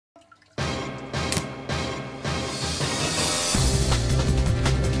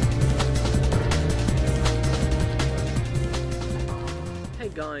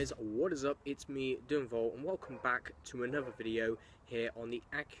guys, what is up? It's me, Vole, and welcome back to another video here on the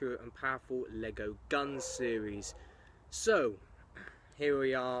Accurate and Powerful LEGO Guns series. So, here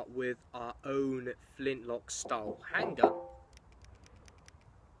we are with our own Flintlock style handgun.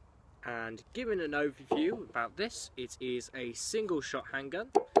 And giving an overview about this, it is a single shot handgun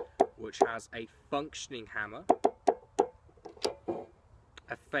which has a functioning hammer,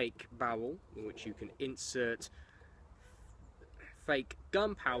 a fake barrel in which you can insert fake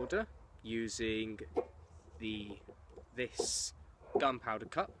gunpowder using this gunpowder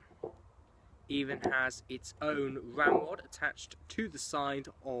cup. Even has its own ramrod attached to the side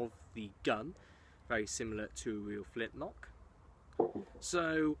of the gun, very similar to a real flintlock.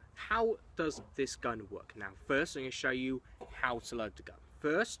 So how does this gun work? Now first I'm going to show you how to load the gun.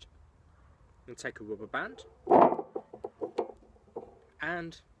 First I'm going to take a rubber band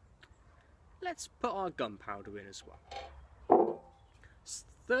and let's put our gunpowder in as well.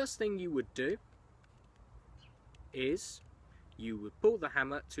 First thing you would do is you would pull the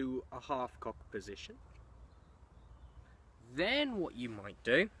hammer to a half cock position. Then what you might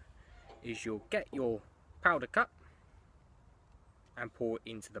do is you'll get your powder cup and pour it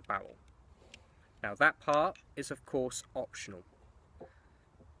into the barrel. Now that part is of course optional.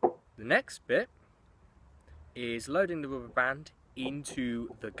 The next bit is loading the rubber band into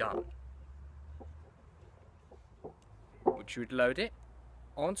the gun, which you would load it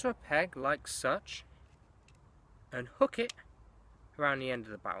onto a peg like such and hook it around the end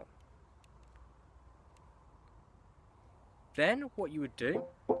of the barrel. Then what you would do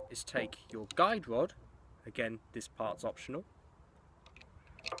is take your guide rod, again this part's optional,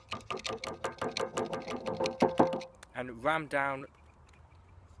 and ram down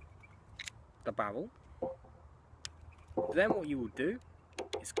the barrel. Then what you will do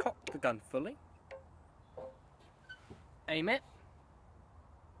is cock the gun fully, aim it,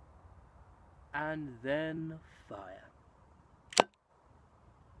 and then fire.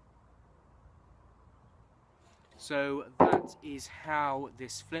 So that is how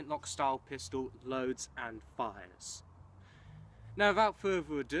this flintlock style pistol loads and fires. Now without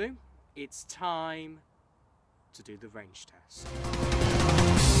further ado, it's time to do the range test. So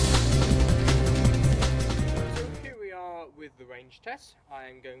here we are with the range test. I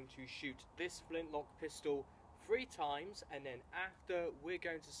am going to shoot this flintlock pistol 3 times, and then after we're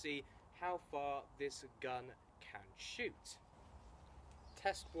going to see how far this gun can shoot.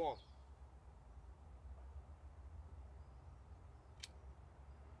 Test 1.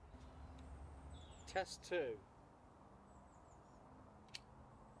 Test 2.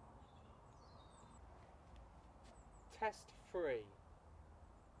 Test 3.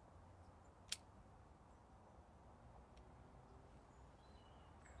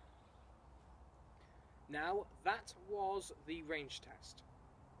 Now that was the range test.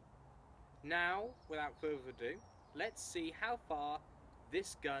 Now, without further ado, let's see how far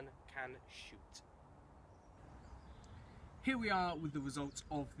this gun can shoot. Here we are with the results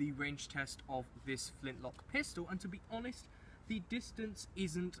of the range test of this flintlock pistol, and to be honest, the distance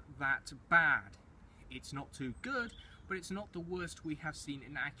isn't that bad. It's not too good, but it's not the worst we have seen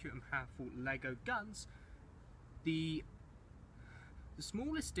in accurate and powerful LEGO guns. The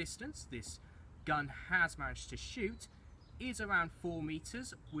smallest distance this gun has managed to shoot is around 4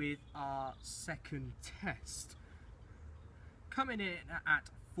 meters with our second test. Coming in at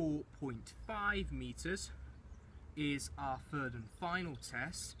 4.5 meters is our third and final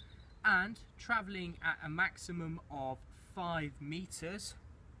test, and travelling at a maximum of 5 meters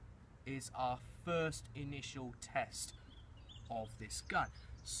is our first initial test of this gun.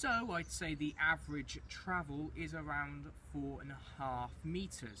 So I'd say the average travel is around 4.5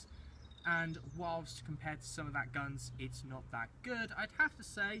 meters. And whilst compared to some of that guns it's not that good, I'd have to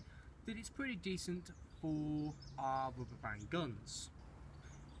say that it's pretty decent for our rubber band guns.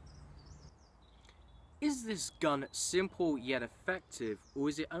 Is this gun simple yet effective, or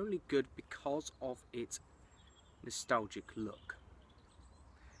is it only good because of its nostalgic look?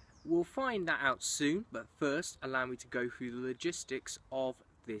 We'll find that out soon, but first allow me to go through the logistics of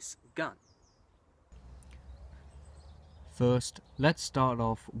this gun. First, let's start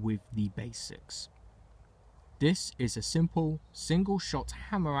off with the basics. This is a simple single-shot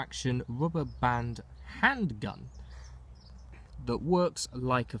hammer-action rubber band handgun that works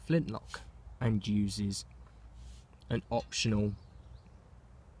like a flintlock and uses an optional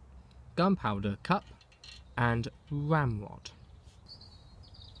gunpowder cup and ramrod.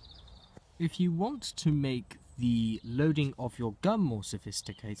 If you want to make the loading of your gun more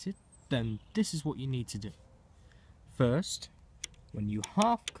sophisticated, then this is what you need to do. First, when you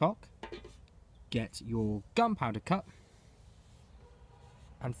half cock, get your gunpowder cup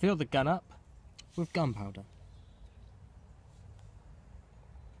and fill the gun up with gunpowder.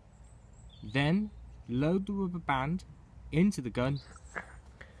 Then load the rubber band into the gun.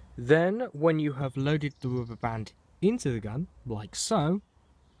 Then when you have loaded the rubber band into the gun, like so,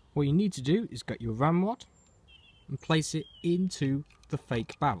 what you need to do is get your ramrod and place it into the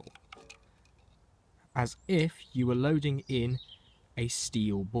fake barrel, as if you were loading in a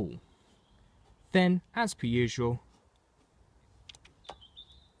steel ball. Then, as per usual,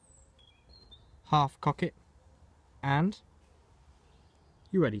 half cock it and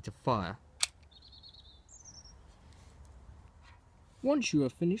you're ready to fire. Once you are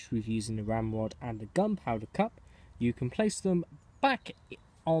finished with using the ramrod and the gunpowder cup, you can place them back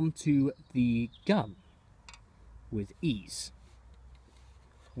onto the gun with ease.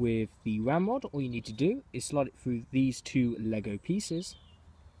 With the ramrod, all you need to do is slide it through these two Lego pieces,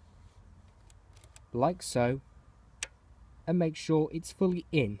 like so, and make sure it's fully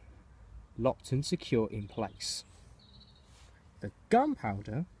in, locked and secure in place. The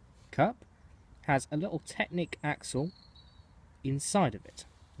gunpowder cup has a little Technic axle inside of it.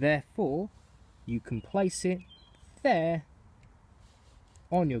 Therefore, you can place it there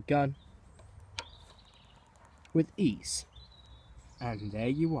on your gun with ease. And there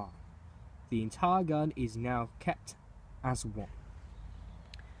you are. The entire gun is now kept as one.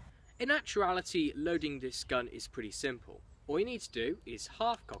 In actuality, loading this gun is pretty simple. All you need to do is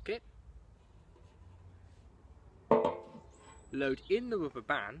half cock it, load in the rubber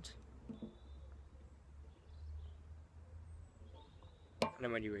band, and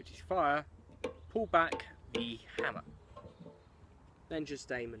then when you're ready to fire, pull back the hammer. Then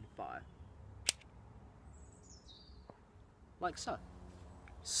just aim and fire. Like so.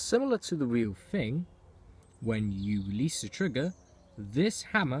 Similar to the real thing, when you release the trigger, this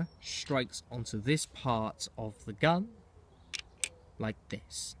hammer strikes onto this part of the gun, like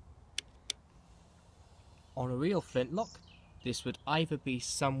this. On a real flintlock, this would either be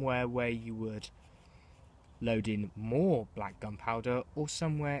somewhere where you would load in more black gunpowder, or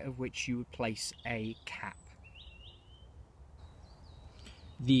somewhere of which you would place a cap.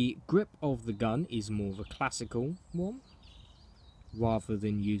 The grip of the gun is more of a classical one, rather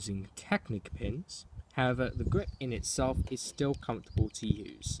than using Technic pins. However, the grip in itself is still comfortable to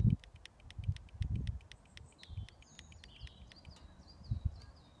use.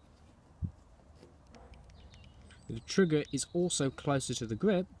 The trigger is also closer to the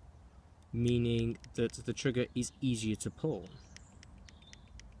grip, meaning that the trigger is easier to pull.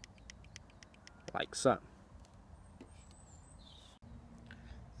 Like so.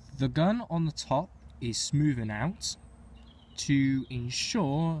 The gun on the top is smoothened out to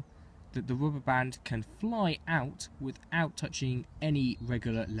ensure that the rubber band can fly out without touching any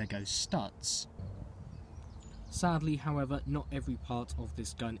regular Lego studs. Sadly, however, not every part of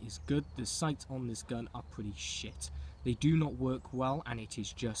this gun is good. The sights on this gun are pretty shit. They do not work well, and it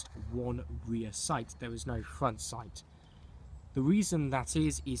is just one rear sight. There is no front sight. The reason that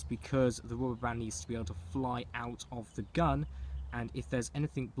is because the rubber band needs to be able to fly out of the gun, and if there's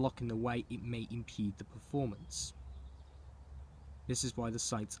anything blocking the way, it may impede the performance. This is why the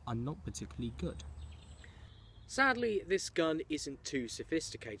sights are not particularly good. Sadly, this gun isn't too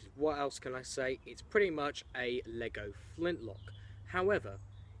sophisticated. What else can I say? It's pretty much a Lego flintlock. However,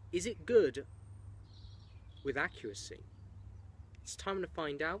 is it good with accuracy? It's time to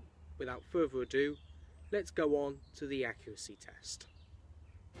find out. Without further ado, let's go on to the accuracy test.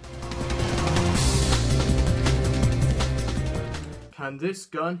 Can this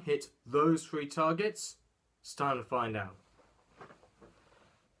gun hit those 3 targets? It's time to find out.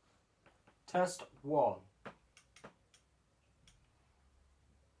 Test 1.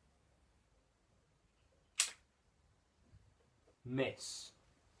 Miss.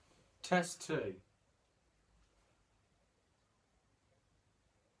 Test 2.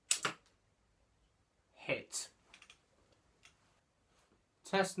 Hit.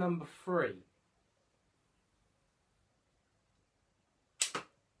 Test number 3.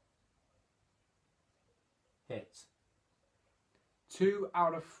 Hit. 2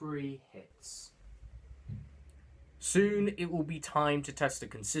 out of 3 hits. Soon it will be time to test the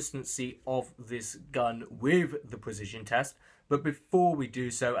consistency of this gun with the precision test, but before we do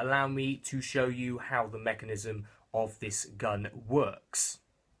so, allow me to show you how the mechanism of this gun works.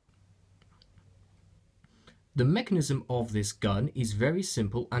 The mechanism of this gun is very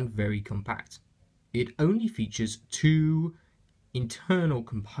simple and very compact. It only features 2 internal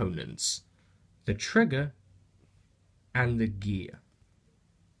components: the trigger and the gear.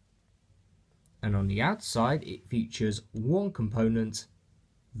 And on the outside it features 1 component,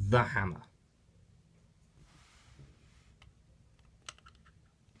 the hammer.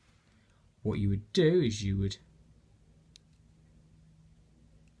 what you would do is you would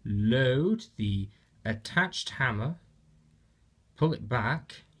load the attached hammer, pull it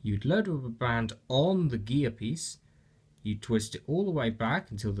back, you'd load a rubber band on the gear piece, you twist it all the way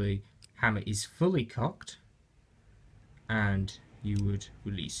back until the hammer is fully cocked, and you would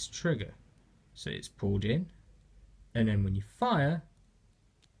release trigger. So it's pulled in, and then when you fire,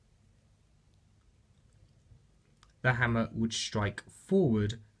 the hammer would strike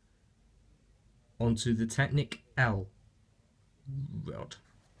forward onto the Technic L rod.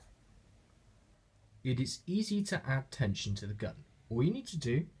 It is easy to add tension to the gun. All you need to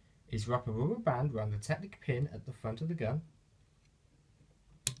do is wrap a rubber band around the Technic pin at the front of the gun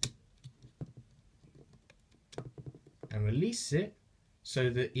and release it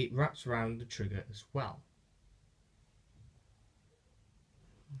so that it wraps around the trigger as well.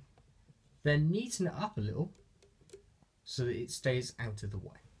 Then neaten it up a little so that it stays out of the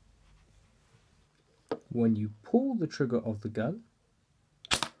way. When you pull the trigger of the gun,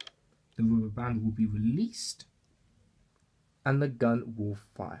 the rubber band will be released and the gun will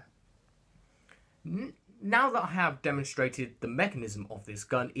fire. Now that I have demonstrated the mechanism of this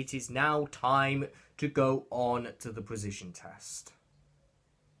gun, it is now time to go on to the precision test.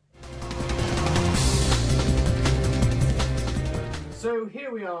 So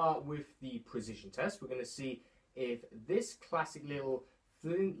here we are with the precision test. We're going to see if this classic little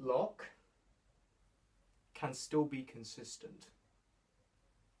Flintlock can still be consistent.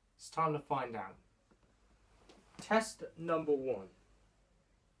 It's time to find out. Test number 1.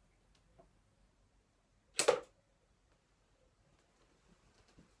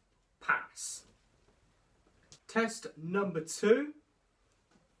 Pass. Test number 2.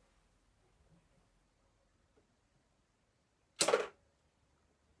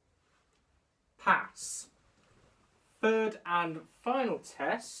 Pass. Third and final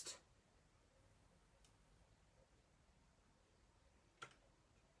test.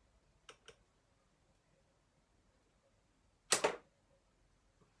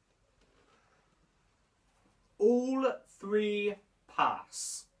 All 3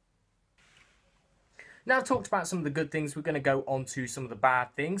 pass. Now I've talked about some of the good things, we're going to go on to some of the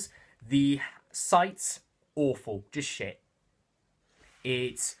bad things. The sight's awful, just shit.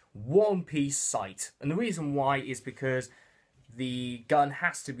 It's one-piece sight, and the reason why is because the gun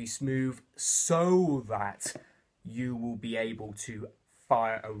has to be smooth so that you will be able to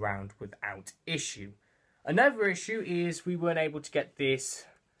fire a round without issue. Another issue is we weren't able to get this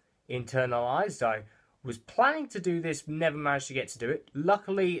internalized. I was planning to do this, never managed to get to do it.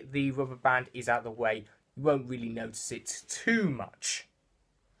 Luckily, the rubber band is out of the way. You won't really notice it too much.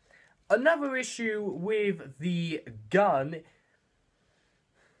 Another issue with the gun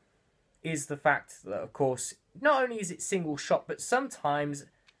is the fact that, of course, not only is it single shot, but sometimes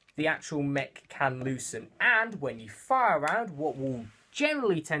the actual mech can loosen. And when you fire around, what will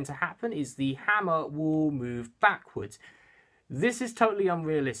generally tend to happen is the hammer will move backwards. This is totally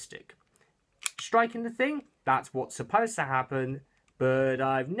unrealistic. Striking the thing, that's what's supposed to happen, but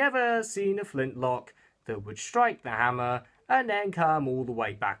I've never seen a Flintlock that would strike the hammer and then come all the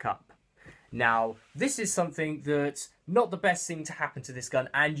way back up. Now, this is something that's not the best thing to happen to this gun,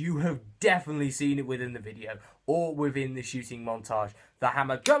 and you have definitely seen it within the video or within the shooting montage. The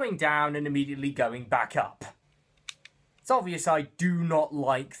hammer going down and immediately going back up. It's obvious I do not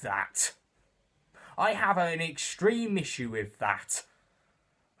like that. I have an extreme issue with that.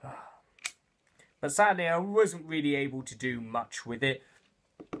 But sadly, I wasn't really able to do much with it.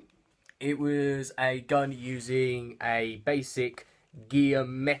 It was a gun using a basic gear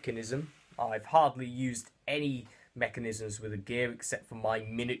mechanism. I've hardly used any mechanisms with a gear except for my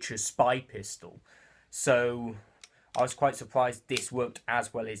miniature spy pistol. So I was quite surprised this worked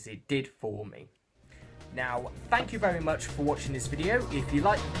as well as it did for me. Now, thank you very much for watching this video. If you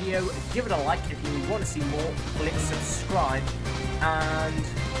liked the video, give it a like. If you want to see more, click subscribe. And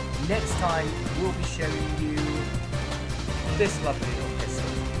next time, we'll be showing you this lovely little pistol.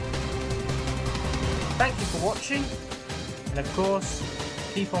 Thank you for watching, and of course,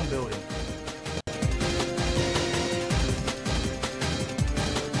 keep on building.